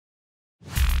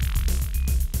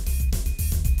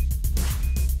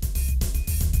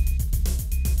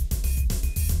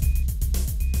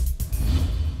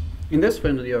In this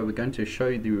video, we're going to show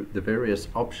you the various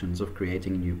options of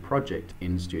creating a new project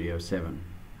in Studio 7.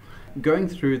 Going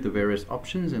through the various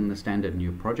options in the standard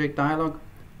new project dialog,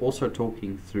 also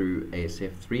talking through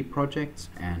ASF3 projects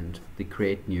and the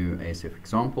create new ASF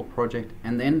Example Project,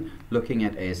 and then looking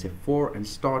at ASF4 and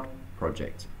START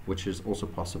projects, which is also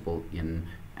possible in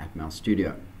Atmel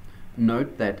Studio.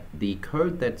 Note that the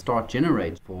code that START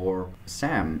generates for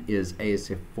SAM is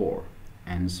ASF4,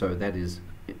 and so that is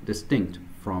distinct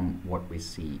from what we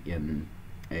see in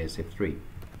ASF3.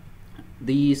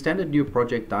 The standard new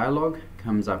project dialog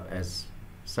comes up as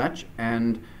such,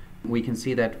 and we can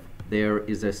see that there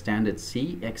is a standard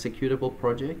C executable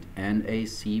project and a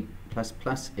C++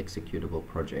 executable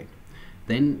project.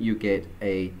 Then you get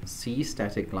a C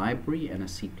static library and a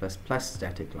C++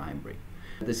 static library.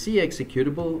 The C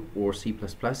executable or C++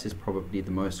 is probably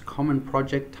the most common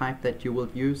project type that you will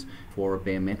use for a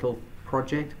bare metal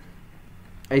project.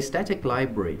 A static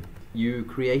library, you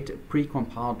create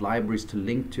pre-compiled libraries to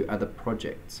link to other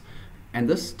projects, and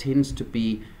this tends to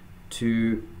be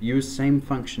to use same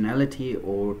functionality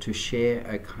or to share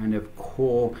a kind of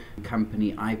core company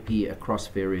IP across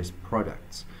various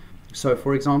products. So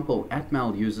for example,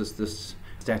 Atmel uses this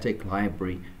static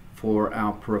library for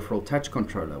our peripheral touch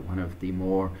controller, one of the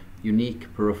more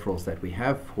unique peripherals that we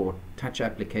have for touch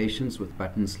applications with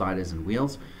buttons, sliders and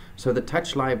wheels. So the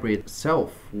touch library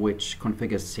itself, which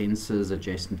configures sensors,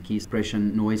 adjacent key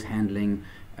suppression, noise handling,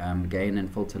 gain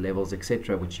and filter levels,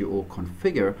 etc., which you all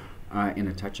configure in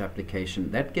a touch application,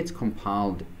 that gets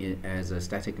compiled as a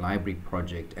static library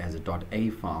project as a .a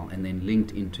file and then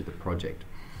linked into the project.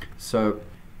 So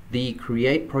the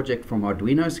create project from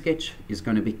Arduino Sketch is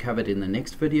going to be covered in the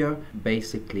next video.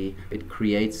 Basically, it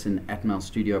creates an Atmel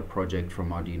Studio project from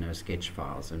Arduino Sketch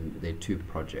files, and there are two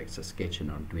projects, a Sketch and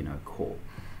Arduino Core.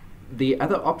 The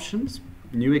other options,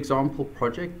 new example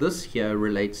project, this here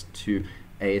relates to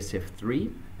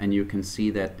ASF3, and you can see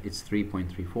that it's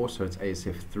 3.34, so it's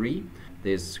ASF3.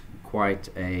 There's quite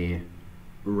a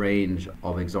range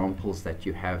of examples that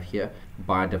you have here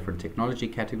by different technology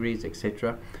categories,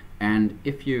 etc. And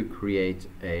if you create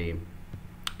a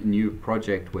new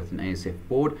project with an ASF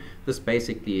board, this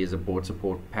basically is a board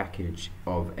support package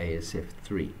of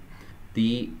ASF3.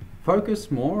 The focus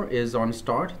more is on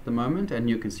START at the moment, and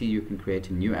you can see you can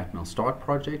create a new Atmel START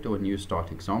project or a new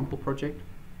START Example project.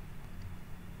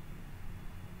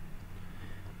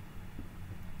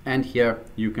 And here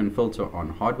you can filter on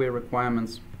hardware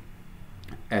requirements,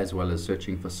 as well as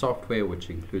searching for software, which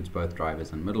includes both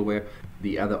drivers and middleware.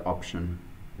 The other option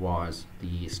was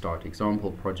the START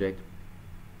Example project.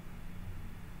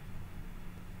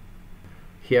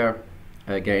 Here,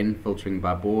 again, filtering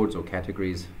by boards or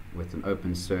categories with an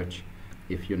open search.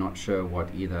 If you're not sure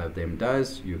what either of them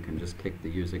does, you can just click the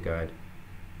user guide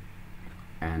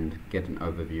and get an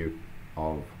overview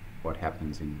of what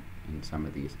happens in some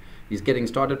of these. These getting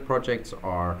started projects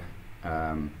are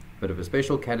a bit of a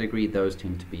special category. Those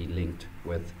tend to be linked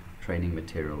with training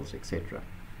materials, etc.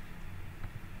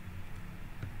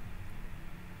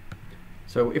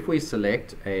 So if we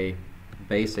select a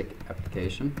basic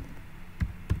application,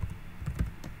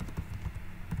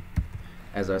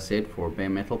 as I said, for bare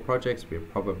metal projects, we're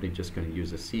probably just going to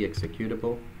use a C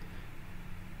executable.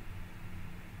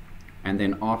 And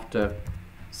then after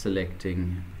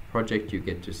selecting project, you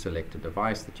get to select a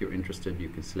device that you're interested in. You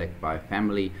can select by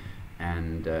family,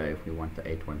 and if we want the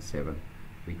 817,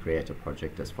 we create a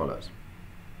project as follows.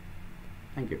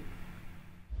 Thank you.